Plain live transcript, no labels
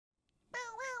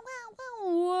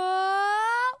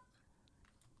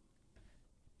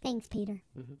Thanks, Peter.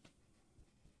 Mm-hmm.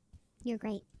 You're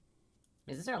great.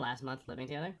 Is this our last month living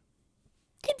together?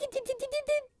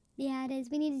 Yeah, it is.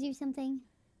 We need to do something.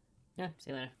 Yeah, see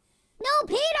you later. No,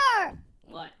 Peter!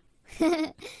 What?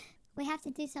 We have to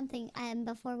do something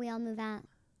before we all move out.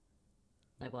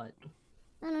 Like what?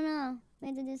 I don't know. We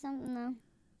have to do something, though.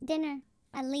 Dinner.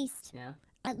 At least. Yeah?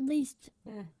 At least.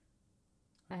 Yeah.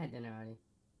 I had dinner already.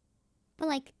 But,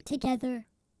 like, together.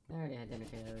 I already had dinner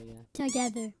together, yeah.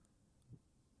 Together.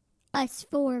 Us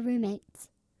 4 roommates.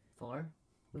 4?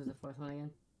 Who's the 4th one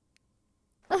again?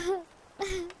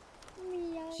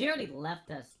 Miyoung. She already left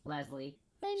us, Leslie.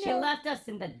 I know. She left us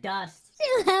in the dust.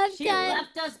 She left She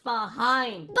left us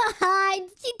behind.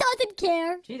 behind. She doesn't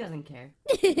care. She doesn't care.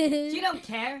 She She don't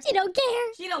care. don't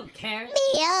care. She don't care.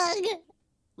 Miyoung.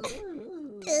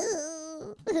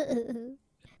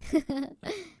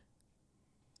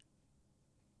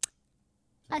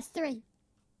 Us 3.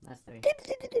 That's 3.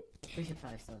 We should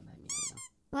probably still invite me though.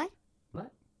 What?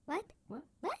 What? What? What?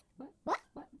 What? What? What?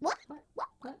 What? What? What?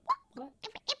 What? What?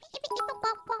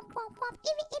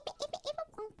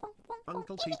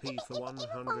 Uncle TP for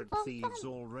 100 thieves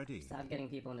already. Stop getting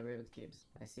people into Rubik's Cubes.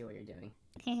 I see what you're doing.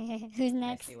 Who's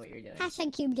next? I see what you're doing.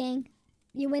 Hashtag cube gang.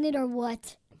 You win it or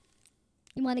what?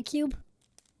 You want a cube?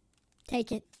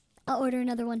 Take it. I'll order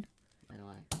another one. I don't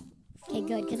want it. Okay,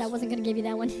 good, because I wasn't going to give you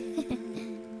that one. Oh,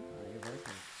 you're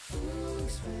working.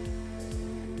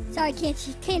 Sorry,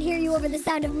 can't hear you over the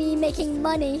sound of me making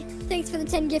money. Thanks for the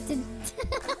 10 gifted.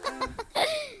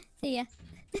 See ya.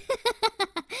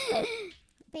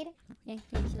 Peter? Okay,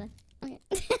 yeah, she left. Okay.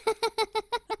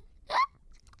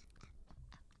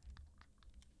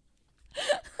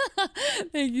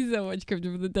 Thank you so much,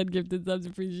 Crypto, for the 10 gifted subs.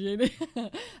 Appreciate it.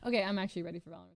 Okay, I'm actually ready for Valorant.